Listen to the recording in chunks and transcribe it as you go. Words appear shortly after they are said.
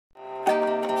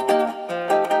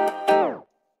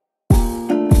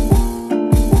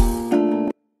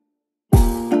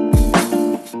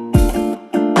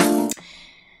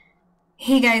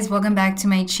Hey guys, welcome back to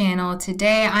my channel.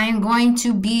 Today I am going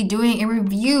to be doing a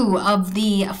review of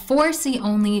the 4C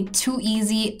Only Too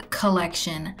Easy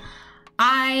collection.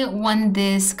 I won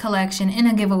this collection in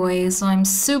a giveaway, so I'm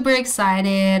super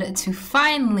excited to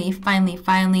finally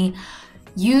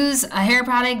use a hair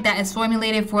product that is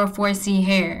formulated for 4C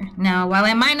hair. Now, while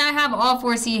I might not have all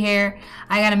 4C hair,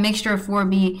 I got a mixture of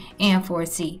 4B and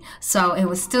 4C. So it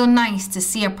was still nice to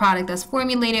see a product that's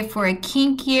formulated for a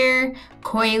kinkier,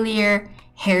 coilier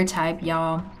hair type,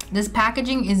 y'all. This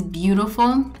packaging is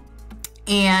beautiful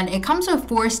and it comes with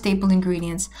 4 staple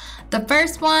ingredients. The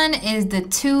first one is the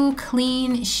Too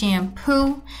Clean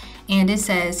shampoo, and it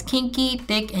says kinky,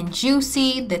 thick, and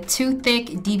juicy. The Too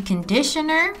Thick deep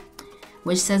conditioner,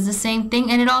 which says the same thing,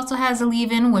 and it also has a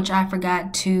leave-in, which I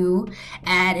forgot to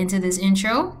add into this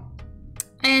intro.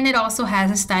 And it also has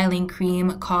a styling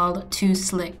cream called Too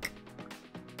Slick.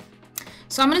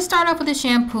 So I'm gonna start off with the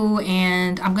shampoo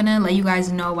and I'm gonna let you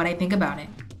guys know what I think about it.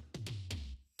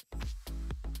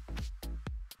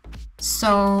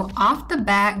 So off the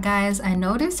bat, guys, I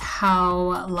noticed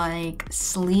how like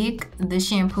sleek this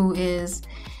shampoo is.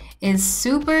 It's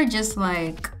super just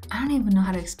like, I don't even know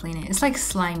how to explain it. It's like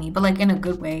slimy, but like in a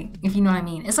good way, if you know what I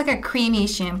mean. It's like a creamy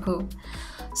shampoo.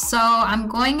 So I'm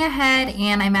going ahead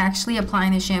and I'm actually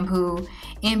applying the shampoo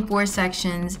in 4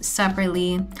 sections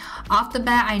separately. Off the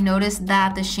bat, I noticed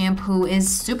that the shampoo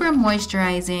is super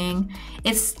moisturizing.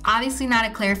 It's obviously not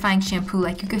a clarifying shampoo,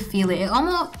 like you could feel it. It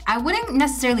almost, I wouldn't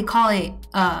necessarily call it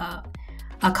a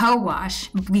co-wash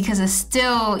because it's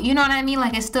still, you know what I mean,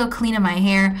 like it's still cleaning my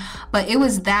hair, but it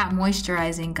was that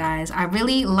moisturizing, guys. I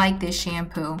really like this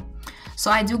shampoo. So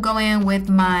I do go in with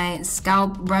my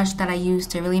scalp brush that I use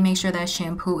to really make sure that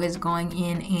shampoo is going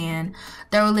in and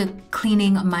thoroughly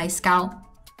cleaning my scalp.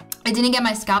 I didn't get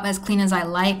my scalp as clean as I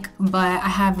like, but I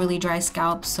have really dry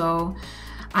scalp, so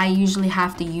I usually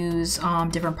have to use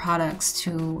different products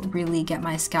to really get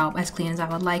my scalp as clean as I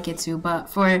would like it to. But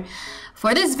for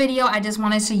this video, I just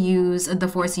wanted to use the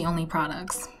 4C Only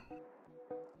products.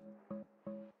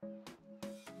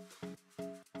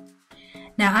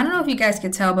 Now, I don't know if you guys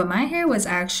could tell, but my hair was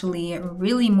actually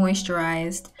really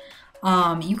moisturized.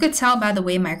 You could tell by the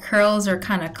way my curls are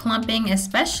kind of clumping,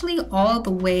 especially all the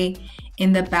way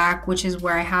in the back, which is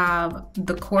where I have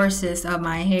the coarsest of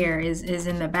my hair is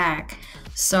in the back.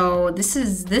 So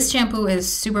this shampoo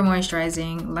is super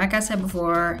moisturizing, like I said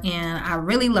before, and I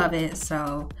really love it.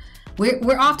 So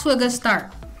we're off to a good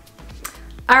start.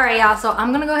 All right, y'all, so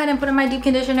I'm gonna go ahead and put in my deep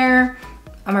conditioner.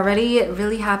 I'm already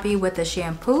really happy with the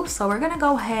shampoo, so we're gonna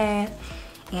go ahead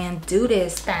and do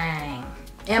this thing.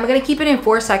 And I'm gonna keep it in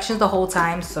 4 sections the whole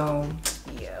time, so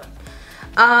yeah.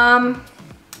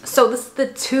 So this is the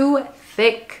Too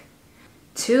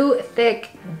Thick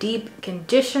deep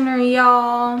conditioner,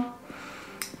 y'all.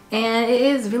 And it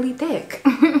is really thick.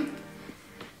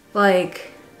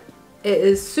 Like, it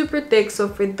is super thick. So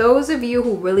for those of you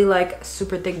who really like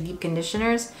super thick deep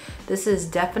conditioners, this is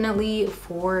definitely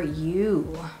for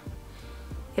you.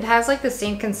 It has like the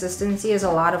same consistency as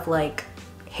a lot of like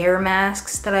hair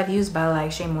masks that I've used by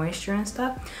like Shea Moisture and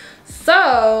stuff.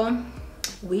 So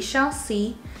we shall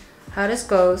see how this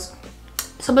goes.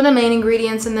 Some of the main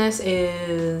ingredients in this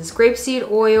is grapeseed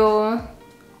oil,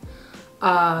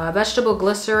 vegetable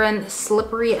glycerin,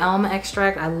 slippery elm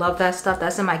extract. I love that stuff.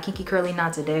 That's in my Kinky Curly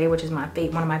Not Today, which is one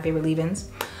of my favorite leave-ins.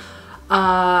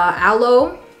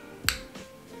 Aloe,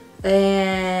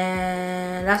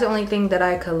 and that's the only thing that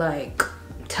I could like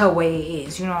tell what it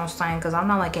is. You know what I'm saying? Because I'm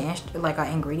not like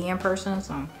an ingredient person.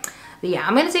 So, but yeah,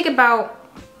 I'm gonna take about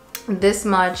this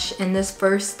much in this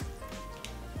first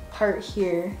part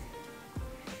here.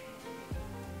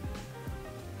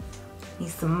 Need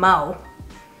some more.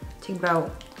 Take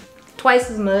about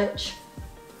twice as much.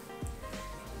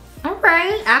 All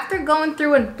right, after going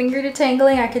through and finger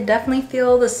detangling, I could definitely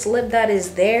feel the slip that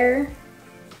is there.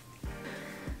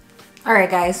 All right,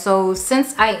 guys, so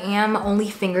since I am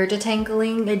only finger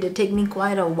detangling, it did take me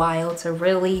quite a while to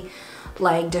really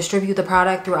like distribute the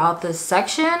product throughout this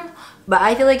section. But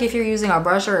I feel like if you're using a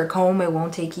brush or a comb, it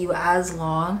won't take you as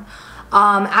long.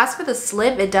 As for the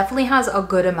slip, it definitely has a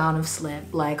good amount of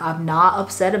slip. Like, I'm not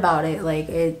upset about it. Like,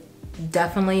 it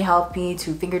definitely helped me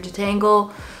to finger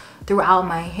detangle throughout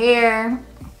my hair.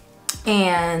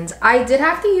 And I did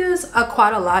have to use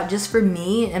quite a lot just for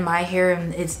me and my hair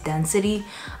and its density.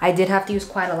 I did have to use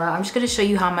quite a lot. I'm just going to show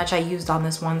you how much I used on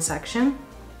this one section.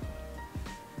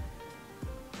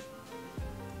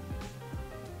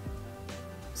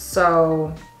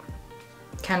 So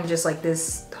kind of just like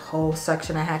this whole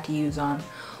section I had to use on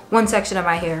one section of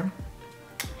my hair.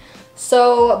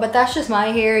 So, but that's just my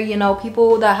hair. You know,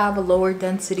 people that have a lower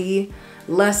density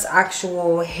less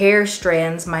actual hair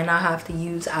strands, might not have to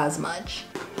use as much.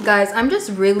 Guys, I'm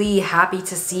just really happy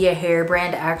to see a hair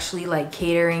brand actually like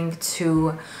catering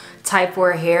to type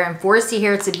 4 hair and 4C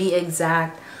hair to be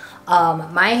exact.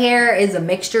 My hair is a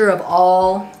mixture of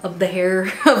all of the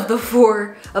hair of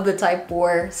the type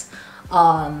 4s.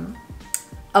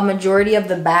 A majority of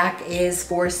the back is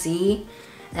 4C,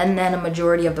 and then a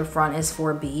majority of the front is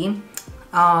 4B.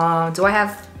 Do I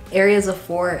have areas of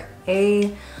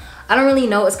 4A? I don't really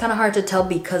know. It's kind of hard to tell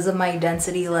because of my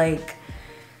density. Like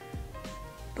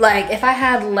if I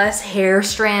had less hair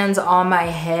strands on my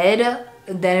head,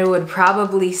 then it would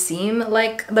probably seem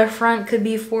like the front could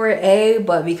be 4A,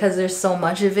 but because there's so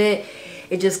much of it,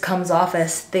 it just comes off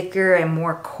as thicker and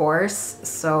more coarse.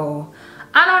 So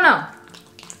I don't know.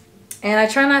 And I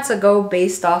try not to go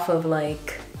based off of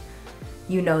like,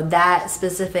 you know, that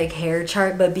specific hair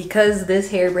chart, but because this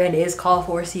hair brand is called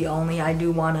 4C only, I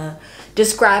do want to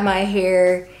describe my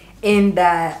hair in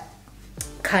that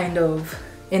kind of,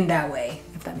 in that way,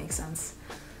 if that makes sense.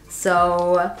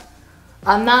 So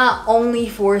I'm not only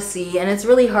 4C, and it's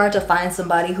really hard to find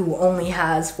somebody who only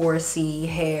has 4C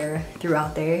hair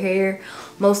throughout their hair.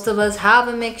 Most of us have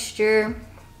a mixture.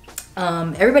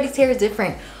 Everybody's hair is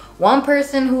different. One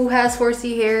person who has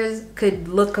 4C hairs could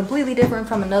look completely different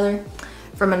from another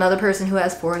person who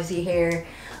has 4C hair,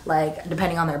 like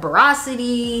depending on their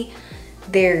porosity,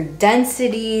 their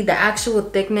density, the actual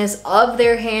thickness of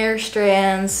their hair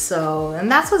strands. So, and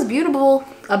that's what's beautiful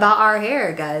about our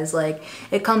hair, guys. Like,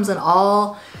 it comes in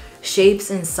all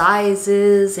shapes and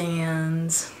sizes,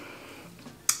 and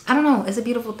I don't know, it's a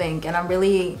beautiful thing, and I'm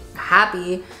really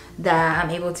happy that I'm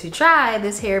able to try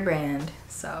this hair brand.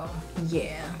 So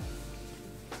yeah.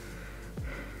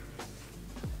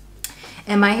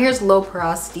 And my hair is low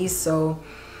porosity, so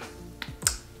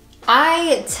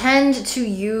I tend to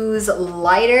use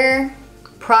lighter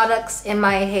products in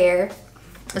my hair,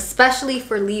 especially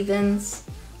for leave-ins.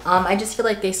 I just feel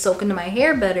like they soak into my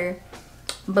hair better.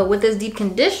 But with this deep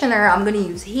conditioner, I'm gonna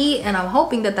use heat, and I'm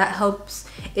hoping that that helps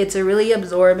it to really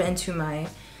absorb into my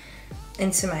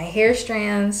hair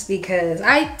strands, because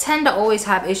I tend to always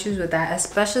have issues with that,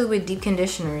 especially with deep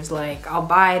conditioners. Like, I'll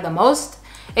buy the most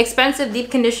expensive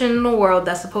deep conditioner in the world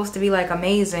that's supposed to be like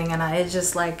amazing, and it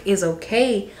just like is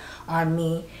okay on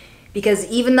me, because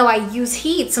even though I use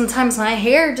heat, sometimes my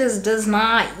hair just does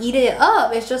not eat it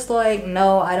up. It's just like,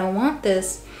 no, I don't want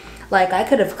this. Like, I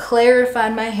could have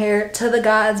clarified my hair to the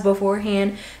gods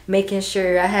beforehand, making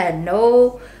sure I had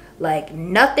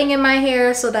nothing in my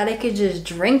hair so that it could just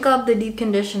drink up the deep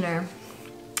conditioner.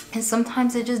 And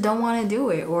sometimes it just don't want to do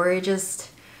it, or it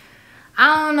just,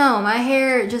 I don't know, my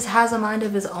hair just has a mind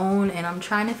of its own, and I'm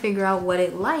trying to figure out what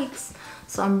it likes.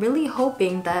 So I'm really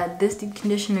hoping that this deep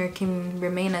conditioner can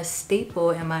remain a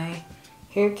staple in my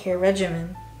hair care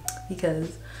regimen,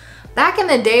 because back in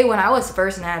the day when I was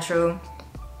first natural,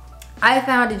 I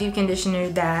found a deep conditioner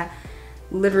that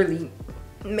literally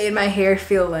made my hair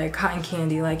feel like cotton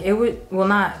candy. Like, it would, well,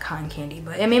 not cotton candy,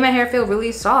 but it made my hair feel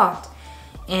really soft.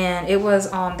 And it was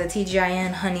the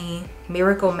TGIN Honey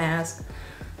Miracle Mask.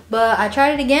 But I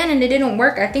tried it again and it didn't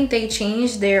work. I think they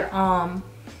changed their I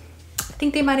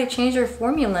think they might have changed their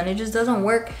formula, and it just doesn't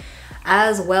work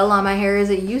as well on my hair as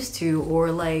it used to,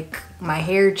 or like my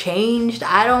hair changed,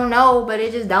 I don't know, but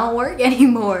it just don't work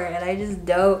anymore, and I just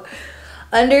don't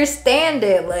understand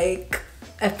it. Like,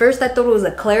 at first I thought it was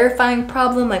a clarifying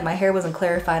problem, like my hair wasn't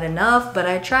clarified enough, but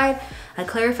I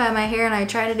clarified my hair and I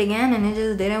tried it again and it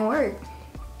just didn't work.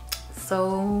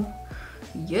 So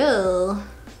yeah,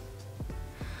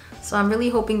 so I'm really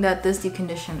hoping that this deep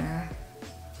conditioner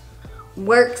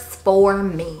works for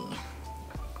me.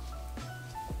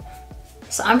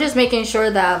 So I'm just making sure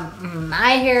that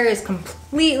my hair is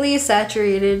completely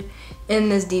saturated in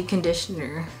this deep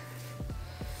conditioner.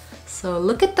 So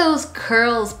look at those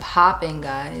curls popping,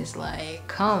 guys. Like,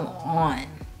 come on.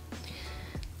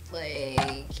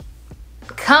 Like,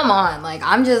 come on. Like,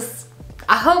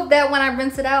 I hope that when I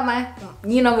rinse it out,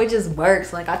 it just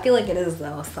works. Like, I feel like it is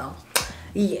though, so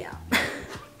yeah.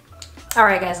 All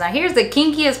right, guys, now here's the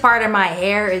kinkiest part of my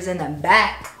hair, is in the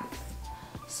back.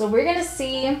 So we're gonna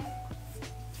see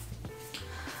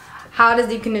how this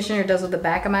deep conditioner does with the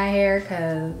back of my hair,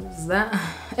 because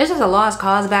it's just a lost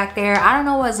cause back there. I don't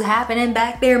know what's happening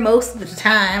back there most of the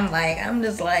time. Like, I'm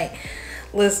just like,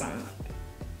 listen,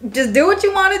 just do what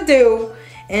you want to do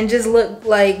and just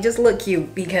look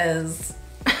cute, because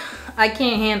I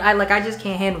just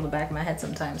can't handle the back of my head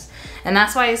sometimes. And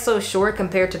that's why it's so short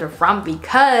compared to the front,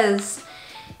 because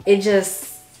it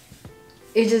just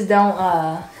doesn't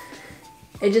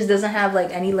have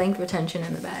like any length retention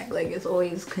in the back. Like, it's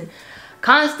always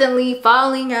constantly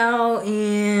falling out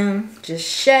and just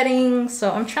shedding.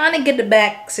 So I'm trying to get the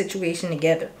back situation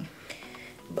together.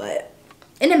 But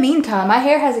in the meantime, my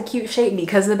hair has a cute shape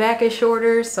because the back is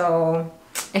shorter, so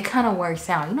it kind of works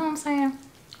out. You know what I'm saying?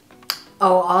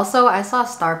 Oh, also, I saw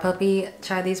Star Puppy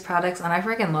try these products, and I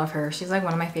freaking love her. She's like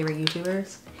one of my favorite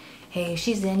YouTubers. Hey,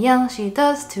 she's Danielle. She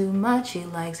does too much. She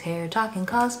likes hair, talking,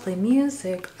 cosplay,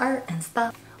 music, art, and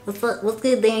stuff. What's up? What's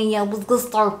good, Danielle? What's good,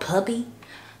 Star Puppy?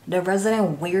 The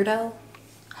resident weirdo?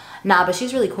 Nah, but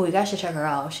she's really cool. You guys should check her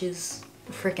out. She's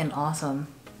freaking awesome.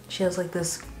 She has like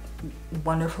this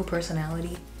wonderful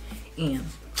personality, and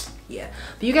yeah,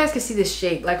 but you guys can see this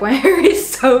shape. Like my hair is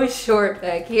so short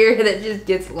back here that just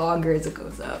gets longer as it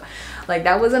goes up. Like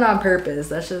that wasn't on purpose.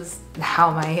 That's just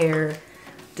how my hair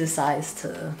decides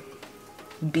to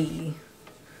be.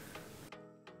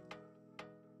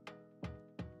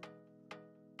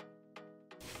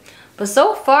 But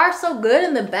so far so good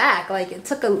in the back. Like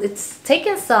it's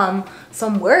taken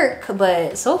some work,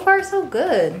 but so far so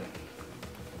good.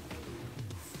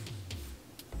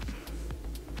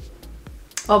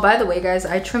 Oh, by the way, guys,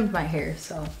 I trimmed my hair,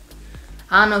 so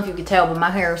I don't know if you could tell, but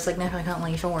my hair is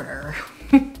significantly shorter.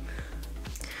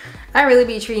 I really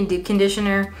be treating deep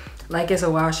conditioner like it's a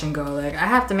wash and go. Like I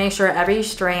have to make sure every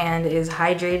strand is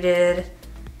hydrated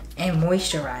and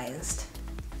moisturized,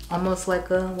 almost like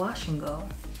a wash and go.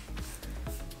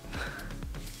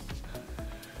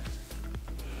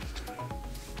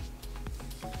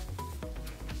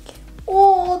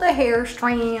 All the hair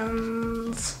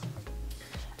strands.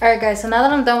 Alright guys, so now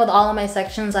that I'm done with all of my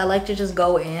sections, I like to just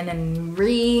go in and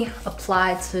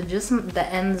reapply to just the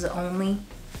ends only.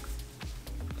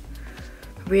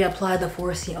 Reapply the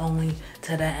 4C only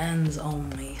to the ends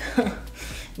only.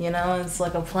 You know, it's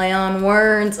like a play on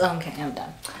words. Okay, I'm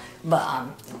done. But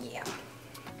yeah.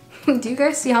 Do you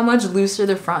guys see how much looser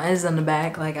the front is than the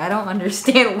back? Like I don't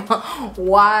understand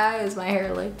why is my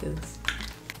hair like this.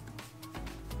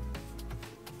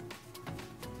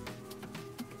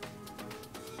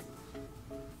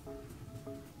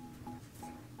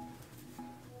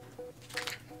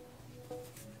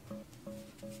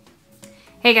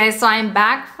 Hey guys, so I'm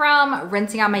back from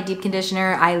rinsing out my deep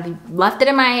conditioner. I left it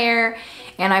in my hair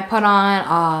and I put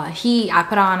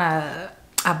on a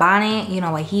bonnet, you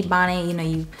know, a heat bonnet. You know,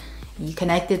 you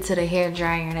connect it to the hair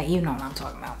dryer. You know what I'm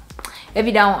talking about. If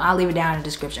you don't, I'll leave it down in the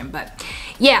description. But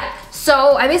yeah,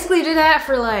 so I basically did that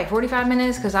for like 45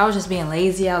 minutes because I was just being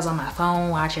lazy. I was on my phone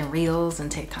watching reels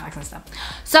and TikToks and stuff.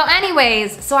 So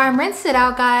anyways, so I rinsed it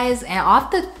out, guys, and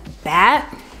off the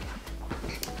bat,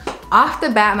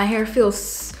 my hair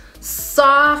feels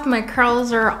soft. My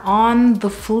curls are on the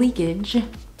fleekage.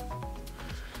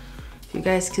 If you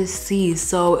guys can see,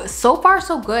 so far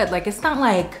so good. Like it's not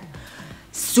like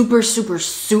super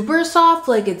soft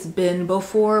like it's been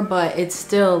before, but it's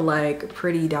still like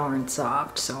pretty darn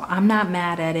soft. So I'm not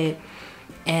mad at it,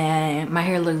 and my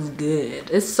hair looks good.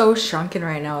 It's so shrunken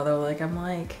right now though. Like I'm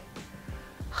like,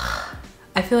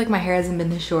 I feel like my hair hasn't been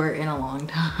this short in a long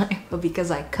time, but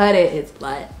because I cut it, it's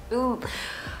like, ooh.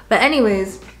 But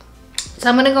anyways, so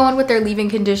I'm gonna go in with their leave-in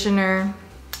conditioner.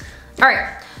 All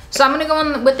right, so I'm gonna go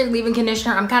in with their leave-in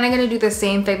conditioner. I'm kind of gonna do the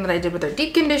same thing that I did with their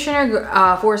deep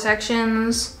conditioner, 4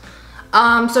 sections.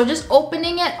 So just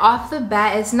opening it off the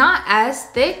bat, it's not as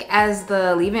thick as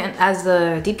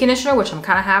the deep conditioner, which I'm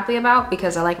kind of happy about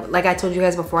because I like I told you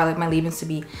guys before, I like my leave-ins to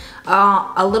be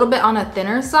a little bit on a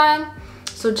thinner side.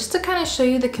 So just to kind of show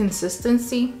you the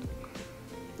consistency.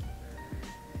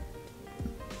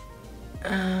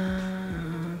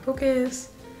 Focus.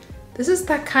 This is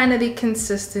that kind of the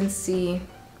consistency.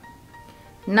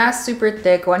 Not super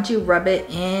thick. Once you rub it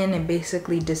in, it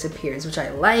basically disappears, which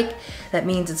I like. That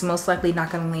means it's most likely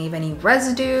not going to leave any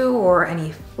residue or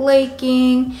any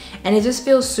flaking. And it just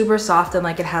feels super soft and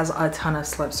like it has a ton of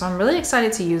slip. So I'm really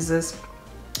excited to use this.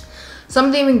 Some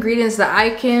of the ingredients that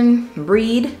I can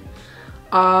read.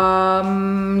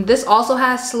 This also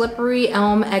has slippery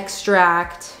elm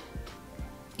extract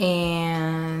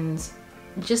and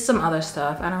just some other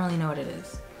stuff. I don't really know what it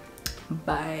is,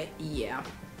 but yeah.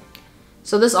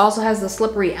 So this also has the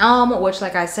slippery elm, which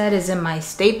like I said is in my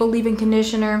staple leave-in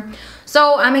conditioner.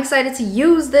 So I'm excited to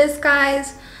use this,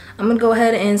 guys. I'm gonna go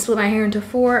ahead and split my hair into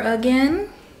 4 again.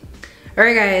 All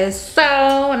right guys,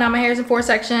 so now my hair is in 4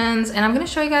 sections and I'm gonna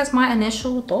show you guys my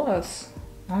initial thoughts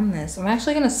on this. I'm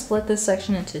actually gonna split this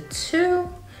section into 2.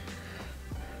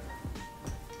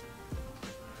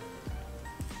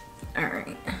 All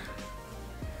right.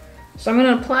 So I'm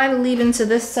gonna apply the leave-in to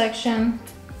this section.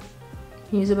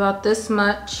 Use about this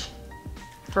much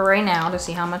for right now to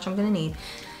see how much I'm gonna need.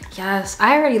 Yes,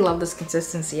 I already love this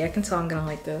consistency. I can tell I'm gonna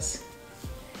like this.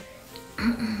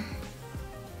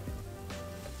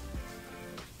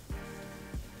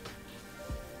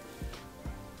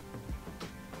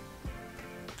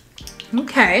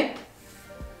 Okay.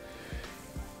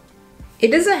 It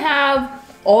doesn't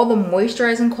have all the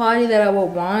moisturizing quality that I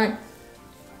would want.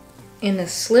 And the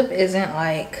slip isn't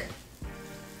like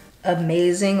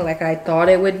amazing like I thought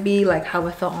it would be, like how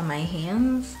it felt on my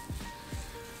hands.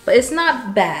 But it's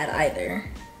not bad either.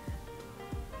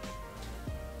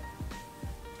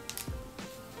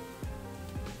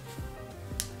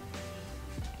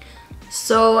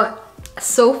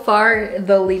 So far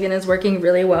the leave-in is working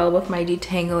really well with my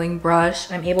detangling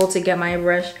brush. I'm able to get my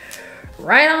brush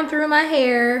right on through my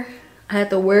hair. I had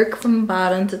to work from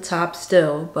bottom to top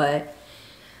still, but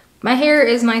my hair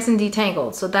is nice and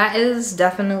detangled, so that is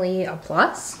definitely a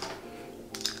plus.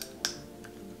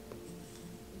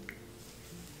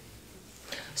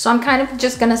 So I'm kind of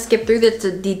just gonna skip through the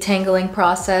detangling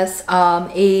process.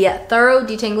 A thorough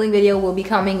detangling video will be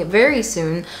coming very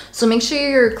soon. So make sure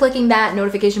you're clicking that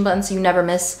notification button so you never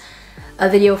miss a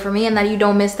video from me and that you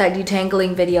don't miss that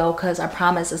detangling video, because I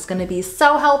promise it's gonna be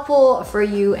so helpful for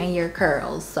you and your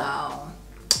curls. So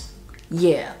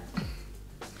yeah.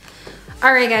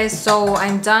 All right guys, so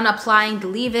I'm done applying the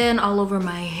leave-in all over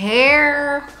my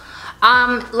hair.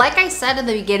 Like I said in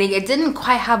the beginning, it didn't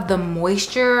quite have the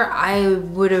moisture I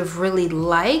would have really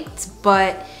liked,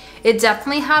 but it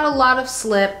definitely had a lot of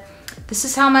slip. This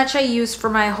is how much I used for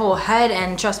my whole head,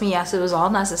 and trust me, yes, it was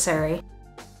all necessary.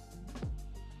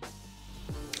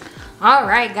 All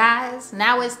right guys,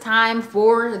 now it's time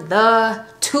for the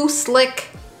Too Slick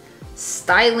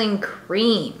styling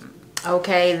cream.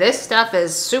 Okay, this stuff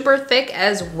is super thick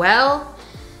as well.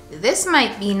 This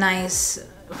might be nice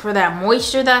for that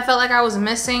moisture that I felt like I was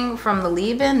missing from the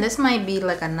leave-in. This might be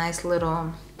like a nice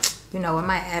little, you know, it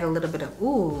might add a little bit of,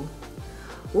 ooh,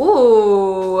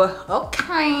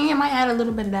 okay, it might add a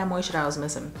little bit of that moisture that I was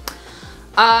missing.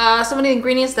 Some of the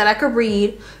ingredients that I could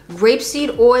read: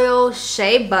 grapeseed oil,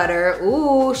 shea butter,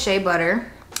 ooh, shea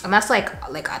butter, and that's like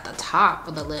at the top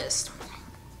of the list.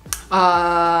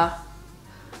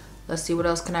 Let's see, what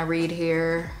else can I read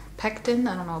here? Pectin,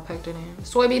 I don't know what pectin is.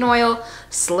 Soybean oil,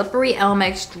 slippery elm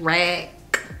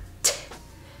extract,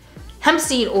 hemp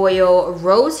seed oil,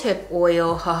 rosehip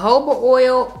oil, jojoba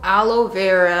oil, aloe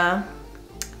vera,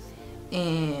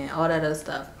 and all that other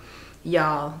stuff.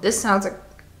 Y'all, this sounds like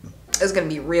it's gonna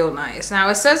be real nice. Now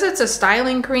it says it's a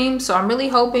styling cream, so I'm really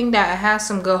hoping that it has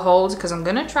some good holds, because I'm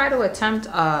gonna try to attempt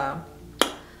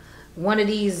one of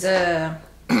these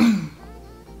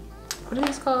what are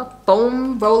these called?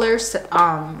 Foam rollers.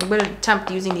 I'm gonna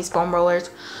attempt using these foam rollers.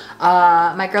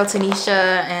 My girl Tanisha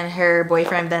and her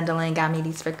boyfriend Vendolin got me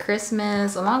these for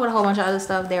Christmas, along with a whole bunch of other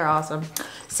stuff. They're awesome.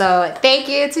 So thank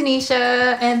you,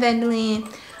 Tanisha and Vendolin.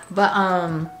 But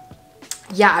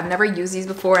yeah, I've never used these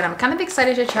before, and I'm kind of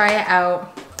excited to try it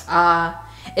out.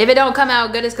 If it don't come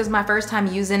out good, it's because my first time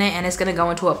using it, and it's gonna go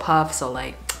into a puff. So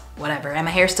like, whatever. And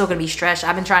my hair's still gonna be stretched.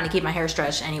 I've been trying to keep my hair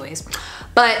stretched anyways,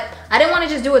 but I didn't want to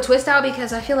just do a twist out,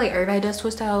 because I feel like everybody does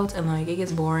twist outs and like it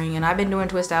gets boring, and I've been doing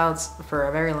twist outs for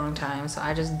a very long time, so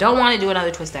I just don't want to do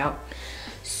another twist out.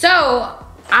 So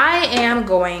I am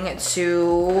going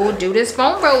to do this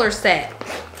foam roller set.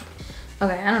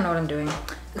 Okay, I don't know what I'm doing,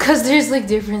 because there's like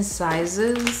different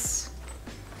sizes.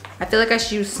 I feel like I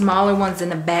should use smaller ones in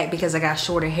the back because I got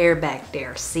shorter hair back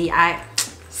there. See, I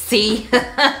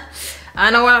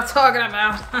know what I'm talking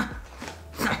about.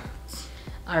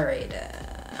 All right,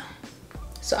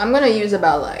 so I'm gonna use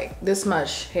about like this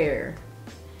much hair,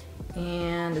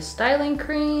 and the styling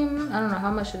cream, I don't know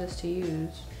how much of this to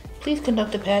use. Please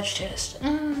conduct a patch test.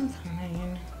 Fine.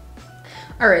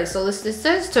 All right, so this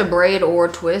says to braid or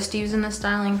twist using the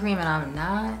styling cream, and I'm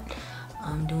not.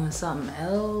 I'm doing something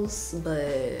else,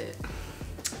 but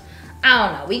I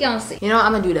don't know. We gonna see. You know what,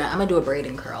 I'm gonna do that. I'm gonna do a braid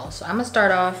and curl. So I'm gonna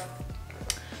start off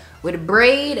with a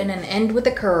braid and then end with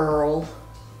a curl.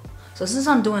 So since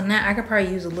I'm doing that, I could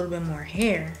probably use a little bit more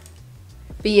hair.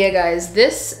 But yeah guys,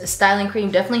 this styling cream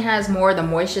definitely has more of the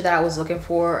moisture that I was looking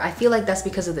for. I feel like that's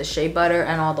because of the shea butter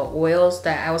and all the oils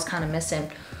that I was kind of missing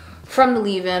from the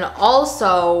leave-in.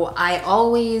 Also, I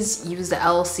always use the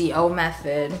LCO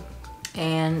method,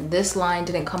 and this line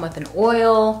didn't come with an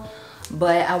oil,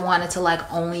 but I wanted to like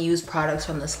only use products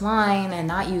from this line and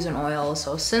not use an oil.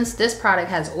 So since this product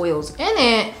has oils in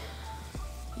it,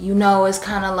 you know, it's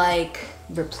kind of like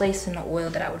replacing the oil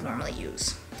that I would normally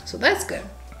use. So that's good.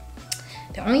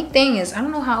 The only thing is, I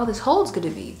don't know how this hold's gonna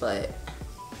be, but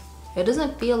it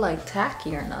doesn't feel like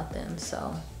tacky or nothing.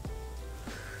 So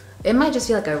it might just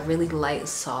feel like a really light,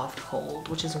 soft hold,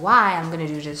 which is why I'm gonna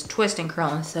do just twist and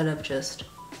curl instead of just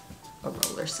a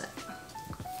roller set.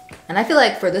 And I feel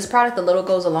like for this product, a little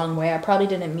goes a long way. I probably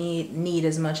didn't need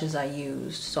as much as I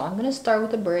used. So I'm gonna start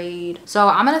with a braid. So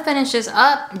I'm gonna finish this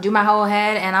up, do my whole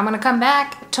head, and I'm gonna come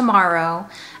back tomorrow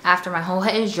after my whole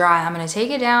head is dry. I'm gonna take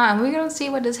it down and we're gonna see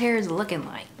what this hair is looking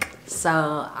like.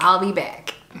 So I'll be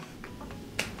back.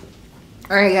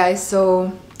 All right guys,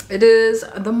 so it is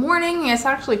the morning. It's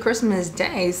actually Christmas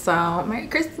Day, so Merry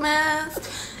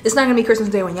Christmas. It's not gonna be Christmas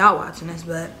Day when y'all watching this,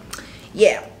 but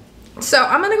yeah. So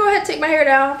I'm gonna go ahead and take my hair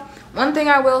down. One thing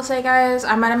I will say, guys,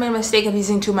 I might have made a mistake of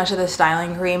using too much of the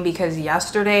styling cream because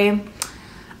yesterday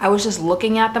I was just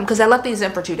looking at them because I left these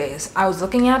in for 2 days. I was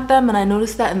looking at them and I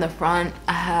noticed that in the front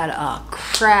I had a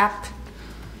crap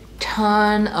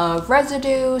ton of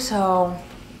residue. So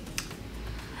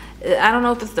I don't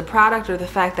know if it's the product or the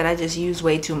fact that I just used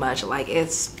way too much. Like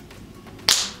it's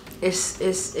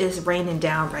raining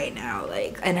down right now,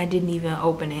 like, and I didn't even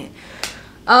open it.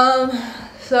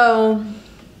 So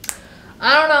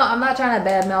I don't know, I'm not trying to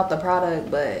bad mouth the product,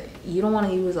 but you don't want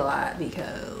to use a lot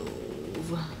because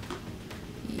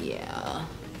yeah,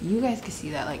 you guys can see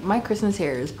that like my Christmas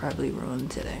hair is probably ruined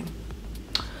today.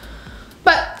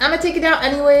 But I'm gonna take it down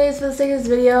anyways for the sake of this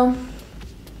video.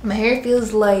 My hair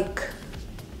feels like,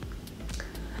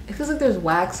 it feels like there's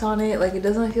wax on it. Like it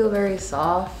doesn't feel very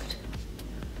soft.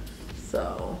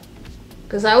 So,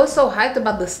 because I was so hyped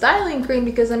about the styling cream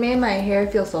because it made my hair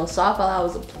feel so soft while I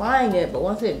was applying it. But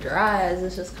once it dries,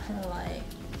 it's just kind of like,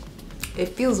 it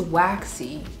feels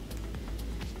waxy.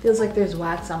 Feels like there's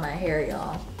wax on my hair,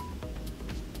 y'all.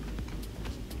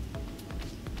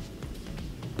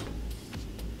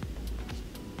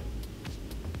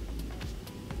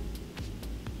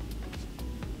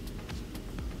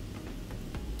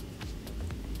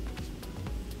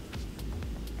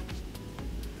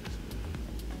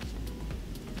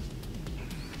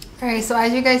 All right, so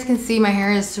as you guys can see, my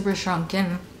hair is super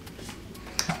shrunken.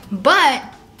 But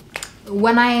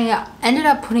when I ended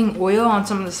up putting oil on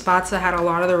some of the spots that had a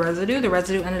lot of the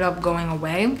residue ended up going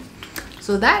away.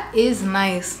 So that is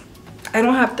nice. I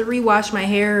don't have to rewash my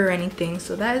hair or anything,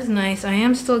 so that is nice. I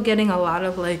am still getting a lot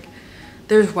of like,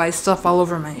 there's white stuff all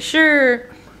over my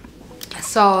shirt.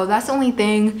 So that's the only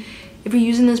thing. If you're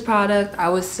using this product, I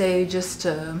would say just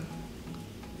to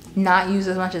not use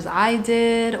as much as I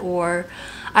did, or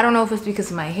I don't know if it's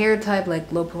because of my hair type, like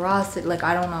low porosity, like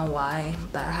I don't know why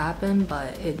that happened,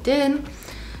 but it did.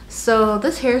 So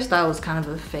this hairstyle was kind of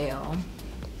a fail.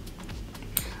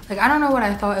 Like I don't know what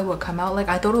I thought it would come out like.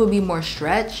 I thought it would be more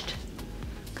stretched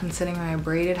considering I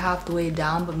braided half the way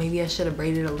down, but maybe I should have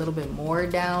braided a little bit more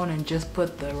down and just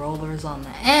put the rollers on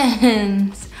the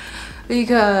ends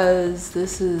because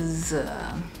this is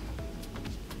I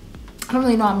don't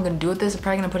really know what I'm gonna do with this. I'm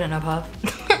probably gonna put it in a puff.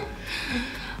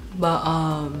 But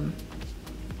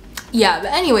yeah,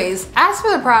 but anyways, as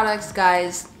for the products,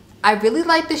 guys, I really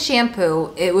like the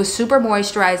shampoo. It was super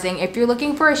moisturizing. If you're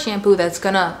looking for a shampoo that's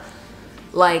gonna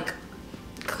like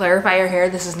clarify your hair,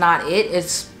 this is not it.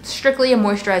 It's strictly a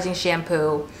moisturizing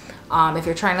shampoo. If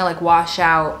you're trying to like wash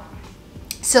out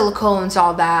silicones,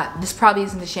 all that, this probably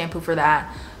isn't the shampoo for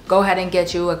that. Go ahead and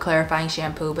get you a clarifying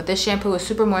shampoo. But this shampoo is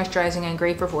super moisturizing and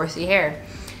great for 4C hair.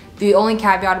 The only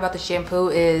caveat about the shampoo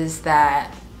is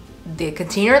that the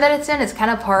container that it's in, it's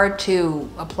kind of hard to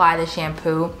apply the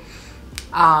shampoo.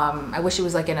 I wish it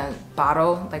was like in a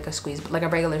bottle, like a squeeze, like a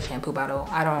regular shampoo bottle.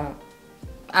 I don't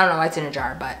know why it's in a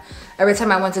jar, but every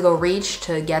time I went to go reach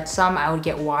to get some, I would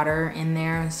get water in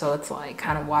there. So it's like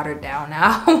kind of watered down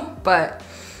now. But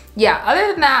yeah, other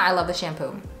than that, I love the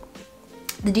shampoo.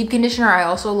 The deep conditioner I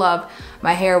also love.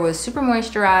 My hair was super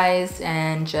moisturized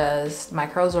and just my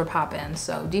curls were popping.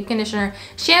 So deep conditioner,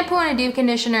 shampoo and a deep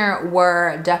conditioner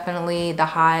were definitely the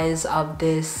highs of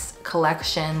this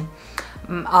collection.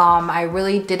 I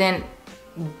really didn't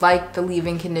like the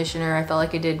leave-in conditioner. I felt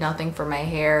like it did nothing for my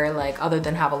hair, like other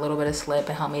than have a little bit of slip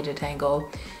and help me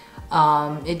detangle.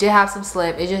 It did have some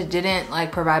slip. It just didn't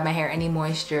like provide my hair any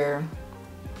moisture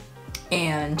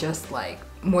and just like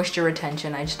moisture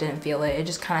retention. I just didn't feel it. It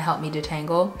just kind of helped me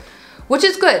detangle, which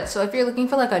is good. So if you're looking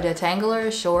for like a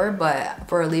detangler, sure, but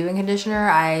for a leave-in conditioner,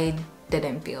 I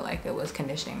didn't feel like it was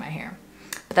conditioning my hair.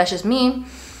 But that's just me.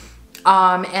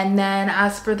 And then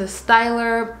as for the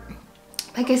styler,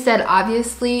 like I said,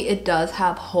 obviously it does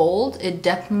have hold. It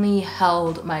definitely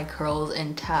held my curls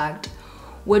intact,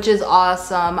 which is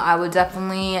awesome. I would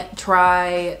definitely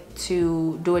try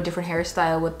to do a different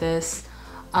hairstyle with this.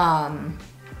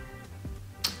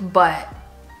 But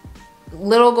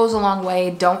little goes a long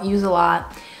way. Don't use a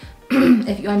lot.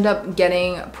 If you end up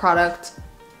getting product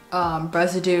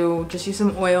residue, just use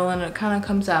some oil and it kind of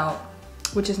comes out,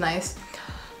 which is nice.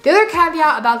 The other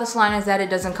caveat about this line is that it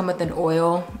doesn't come with an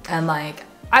oil, and like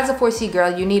as a 4C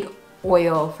girl, you need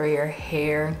oil for your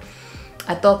hair.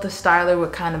 I thought the styler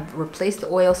would kind of replace the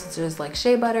oil since there's like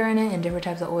shea butter in it and different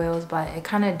types of oils, but it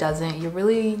kind of doesn't. You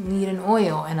really need an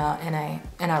oil in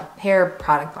a hair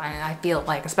product line. And I feel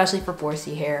like, especially for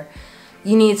 4C hair,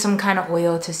 you need some kind of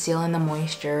oil to seal in the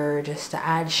moisture, just to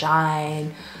add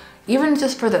shine, even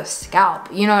just for the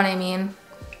scalp. You know what I mean?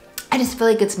 I just feel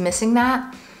like it's missing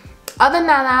that. Other than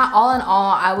that, all in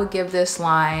all, I would give this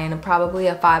line probably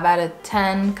a 5 out of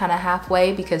 10, kind of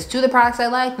halfway, because 2 of the products I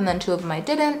liked and then 2 of them I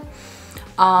didn't.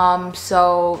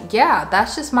 So yeah,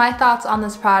 that's just my thoughts on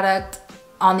this product,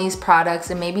 on these products.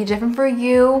 It may be different for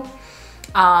you.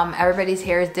 Everybody's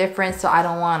hair is different, so I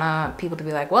don't want people to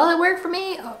be like, well, it worked for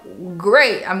me. Oh,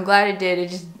 great, I'm glad it did. It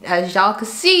just, as y'all could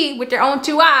see with your own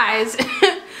 2 eyes,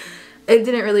 it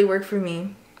didn't really work for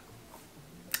me.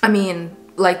 I mean,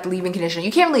 like the leave-in conditioner,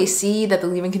 you can't really see that the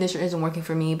leave-in conditioner isn't working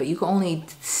for me, but you can only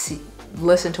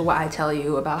listen to what I tell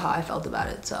you about how I felt about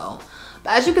it. So,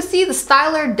 but as you can see, the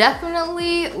styler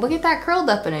definitely, look at that curl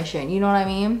definition, you know what I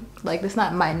mean? Like, this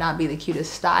might not be the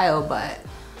cutest style, but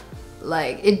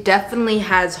like, it definitely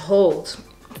has hold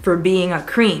for being a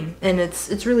cream. And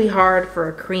it's really hard for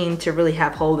a cream to really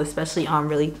have hold, especially on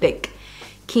really thick,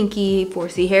 kinky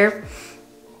 4C hair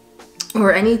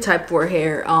or any type 4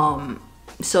 hair.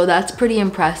 So that's pretty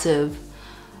impressive.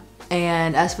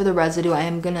 And as for the residue, I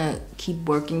am gonna keep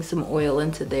working some oil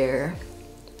into there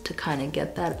to kind of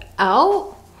get that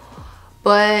out.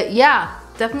 But yeah,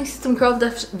 definitely see some curl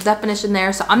definition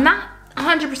there. So I'm not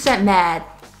 100% mad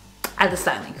at the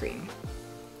styling cream,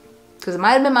 because it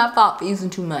might have been my fault for using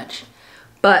too much.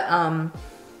 But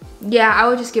yeah, I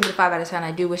would just give it a 5 out of 10.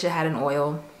 I do wish it had an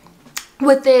oil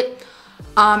with it.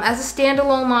 As a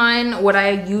standalone line, would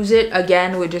I use it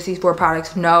again with just these 4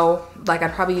 products? No. Like,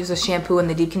 I'd probably use the shampoo and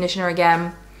the deep conditioner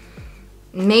again.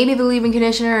 Maybe the leave-in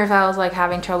conditioner if I was like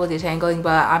having trouble detangling,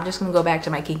 but I'm just gonna go back to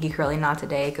my kinky curly knot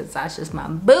today because that's just my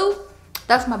boo.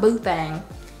 That's my boo thing.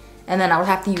 And then I would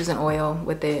have to use an oil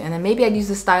with it. And then maybe I'd use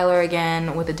the styler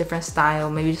again with a different style,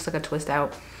 maybe just like a twist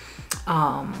out.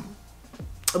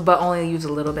 But only use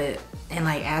a little bit and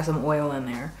like add some oil in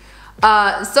there.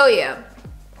 So yeah.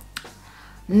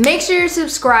 Make sure you're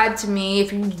subscribed to me.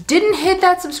 If you didn't hit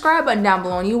that subscribe button down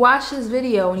below and you watched this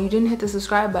video and you didn't hit the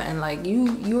subscribe button, like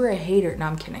you were a hater. No,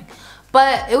 I'm kidding.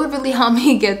 But it would really help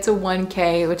me get to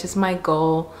 1K, which is my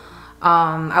goal.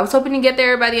 I was hoping to get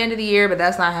there by the end of the year, but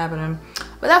that's not happening.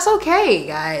 But that's okay,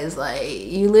 guys. Like,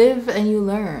 you live and you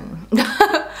learn.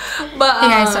 But hey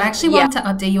guys, so I actually wanted to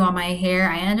update you on my hair.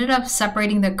 I ended up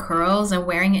separating the curls and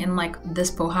wearing it in like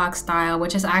this bohawk style,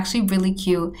 which is actually really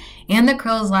cute. And the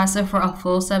curls lasted for a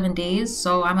full 7 days,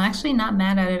 so I'm actually not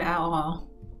mad at it at all.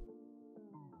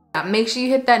 Make sure you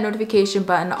hit that notification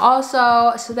button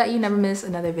also so that you never miss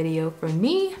another video from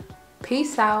me.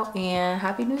 Peace out and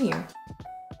Happy New Year.